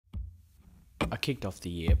I kicked off the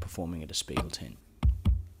year performing at a Spiegeltent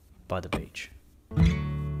by the beach.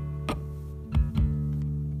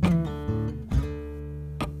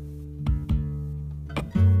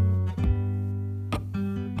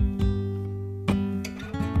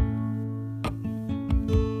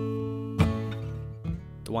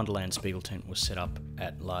 The Wonderland Spiegeltent was set up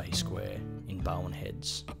at Lahi Square in Barwon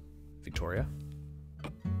Heads, Victoria.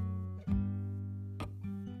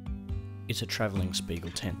 It's a travelling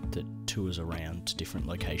Spiegeltent that tours around to different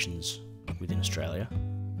locations within Australia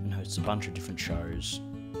and hosts a bunch of different shows: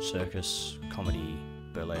 circus, comedy,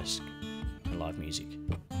 burlesque and live music.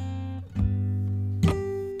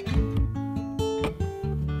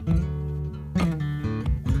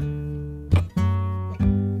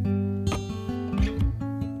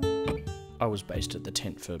 I was based at the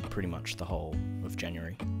tent for pretty much the whole of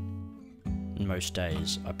January, and most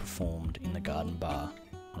days I performed in the garden bar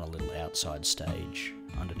on a little outside stage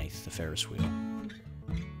underneath the Ferris wheel.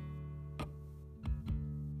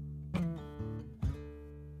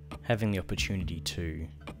 Having the opportunity to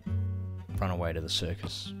run away to the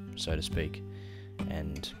circus, so to speak,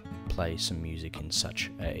 and play some music in such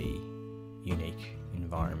a unique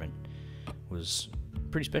environment was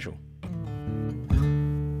pretty special.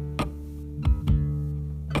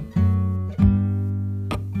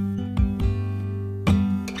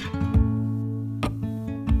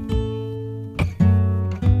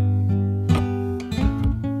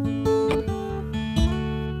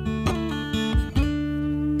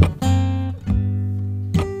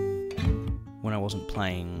 When I wasn't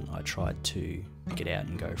playing, I tried to get out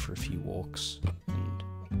and go for a few walks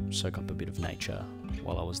and soak up a bit of nature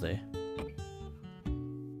while I was there.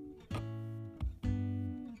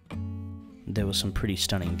 There were some pretty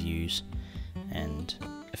stunning views and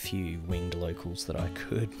a few winged locals that I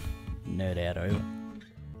could nerd out over.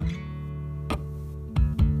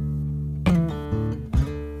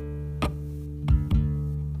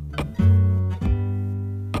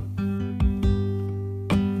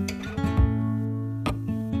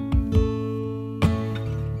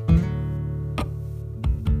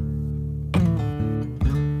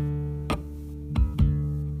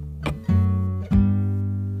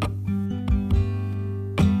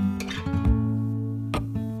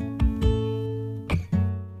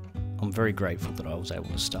 I'm very grateful that I was able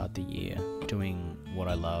to start the year doing what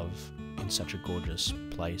I love in such a gorgeous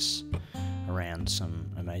place around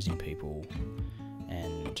some amazing people,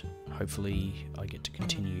 and hopefully I get to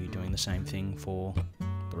continue doing the same thing for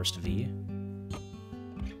the rest of the year.